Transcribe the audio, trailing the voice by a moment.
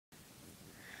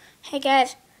Hey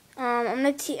guys, I'm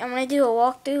gonna do a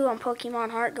walkthrough on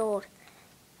Pokemon Heartgold.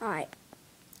 Alright.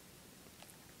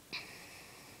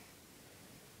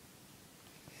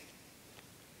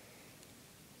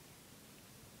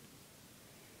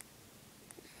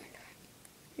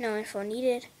 No info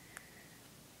needed.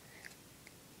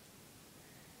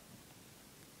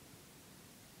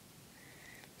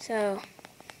 So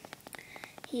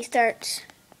he starts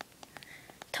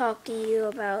talking to you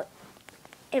about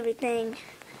everything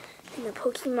in the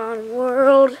Pokemon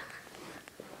world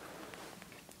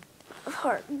of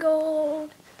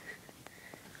Heartgold.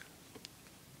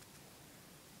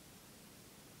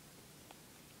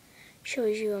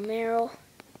 Shows you a Meryl.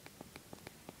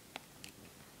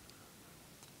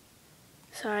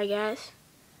 Sorry guys,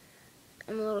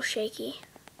 I'm a little shaky.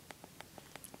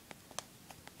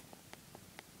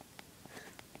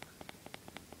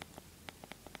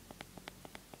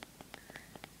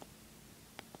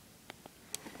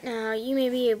 Now, you may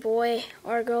be a boy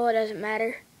or a girl, it doesn't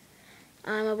matter.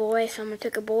 I'm a boy, so I'm going to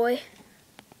pick a boy.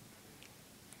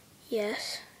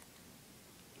 Yes.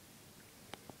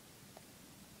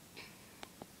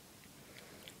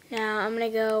 Now, I'm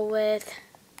going to go with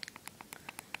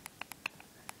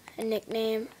a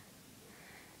nickname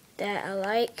that I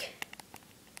like,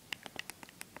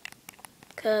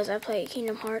 because I play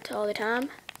Kingdom Hearts all the time.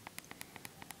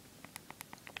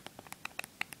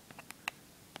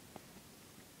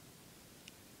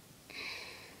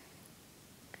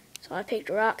 So I picked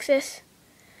Roxas.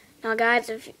 Now guys,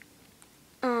 if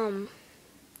y'all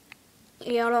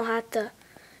don't have to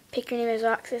pick your name as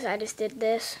Roxas, I just did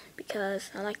this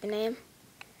because I like the name.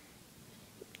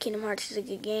 Kingdom Hearts is a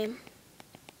good game.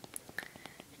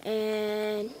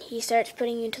 And he starts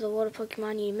putting you into the world of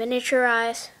Pokemon. You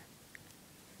miniaturize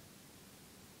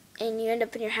and you end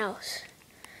up in your house.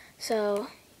 So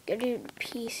go to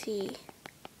PC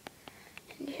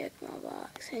and check my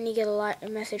box, and you get a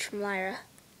message from Lyra.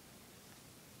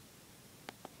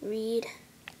 Read.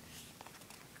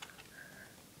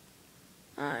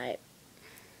 Alright.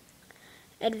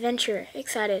 Adventure.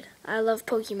 Excited. I love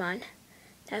Pokemon.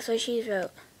 That's what she wrote.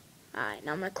 Alright,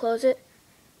 now I'm going to close it.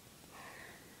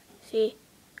 See?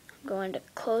 I'm going to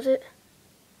close it.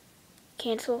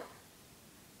 Cancel.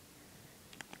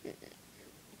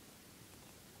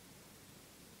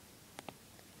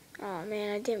 Oh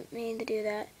man, I didn't mean to do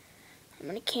that. I'm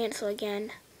going to cancel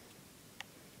again.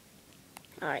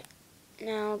 Alright.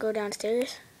 Now go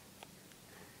downstairs.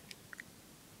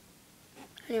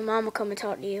 And your mom will come and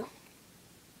talk to you.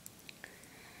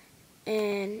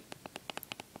 And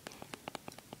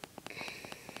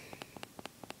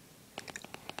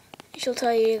she'll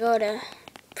tell you to go to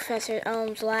Professor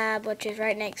Elm's lab, which is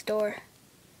right next door.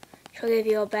 She'll give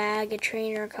you a bag, a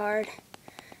trainer card.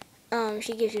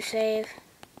 She gives you save.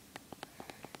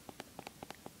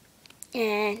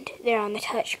 And they're on the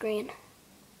touch screen.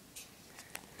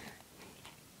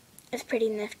 It's pretty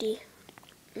nifty.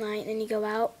 Right, then you go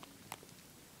out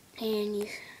and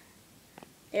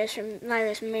there's from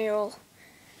Lyra's Meryl.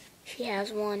 She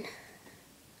has one.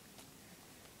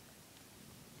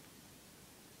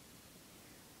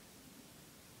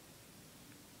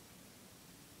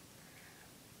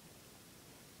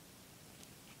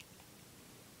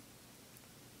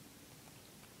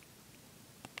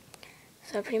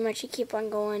 So pretty much you keep on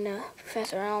going to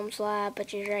Professor Elm's lab,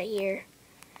 which is right here.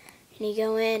 And you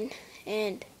go in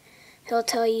and he'll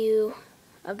tell you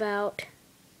about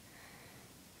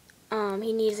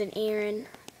he needs an errand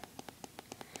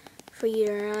for you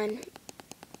to run.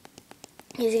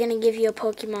 He's gonna give you a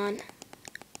Pokemon,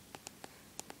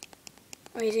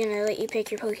 or he's gonna let you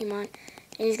pick your Pokemon,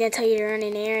 and he's gonna tell you to run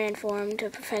an errand for him to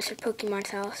Professor Pokemon's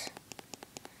house.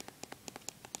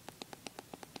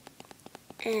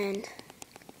 And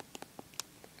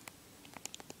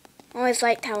I always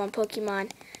liked how on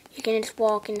Pokemon you can just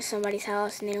walk into somebody's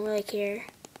house and they don't really care.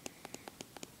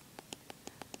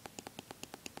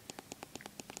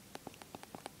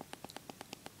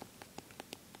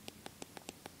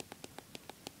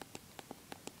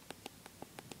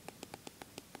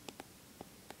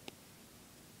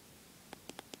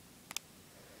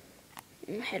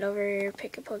 And head over here,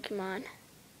 pick a Pokemon.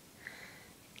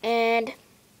 And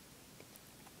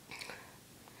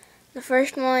the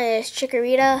first one is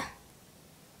Chikorita.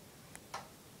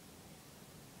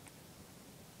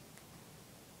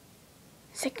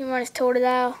 Second one is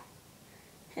Totodile.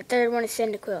 And third one is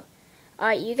Cyndaquil.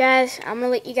 Alright, you guys, I'm going to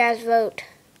let you guys vote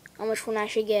on which one I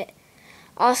should get.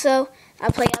 Also, I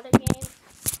play other games.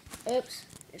 Oops,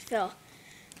 it fell.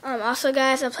 Also,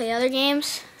 guys, I play other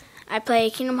games. I play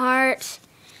Kingdom Hearts.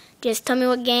 Just tell me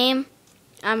what game.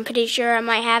 I'm pretty sure I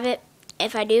might have it.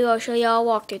 If I do, I'll show you all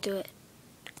a walkthrough to it.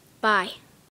 Bye.